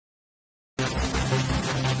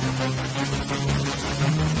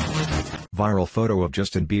viral photo of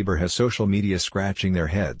Justin Bieber has social media scratching their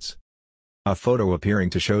heads. A photo appearing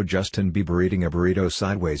to show Justin Bieber eating a burrito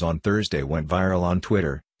sideways on Thursday went viral on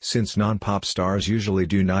Twitter, since non-pop stars usually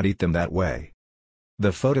do not eat them that way.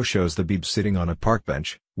 The photo shows the Bieb sitting on a park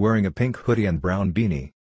bench, wearing a pink hoodie and brown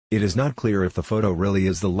beanie. It is not clear if the photo really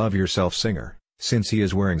is the Love Yourself singer, since he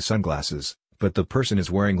is wearing sunglasses, but the person is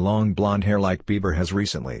wearing long blonde hair like Bieber has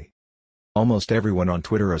recently. Almost everyone on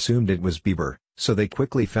Twitter assumed it was Bieber, so they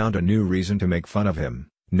quickly found a new reason to make fun of him,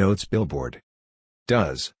 notes Billboard.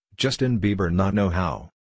 Does Justin Bieber not know how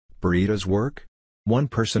burritos work? One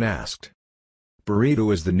person asked.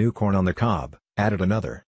 Burrito is the new corn on the cob, added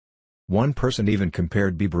another. One person even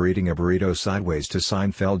compared Bieber eating a burrito sideways to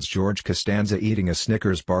Seinfeld's George Costanza eating a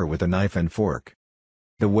Snickers bar with a knife and fork.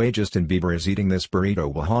 The way Justin Bieber is eating this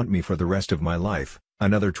burrito will haunt me for the rest of my life,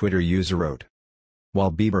 another Twitter user wrote.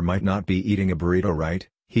 While Bieber might not be eating a burrito right,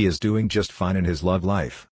 he is doing just fine in his love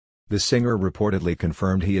life. The singer reportedly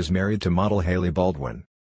confirmed he is married to model Hailey Baldwin.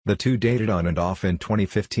 The two dated on and off in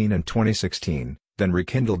 2015 and 2016, then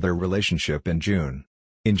rekindled their relationship in June.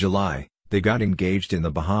 In July, they got engaged in the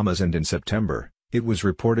Bahamas, and in September, it was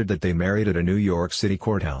reported that they married at a New York City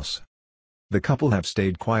courthouse. The couple have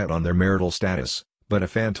stayed quiet on their marital status, but a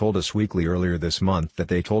fan told Us Weekly earlier this month that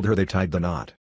they told her they tied the knot.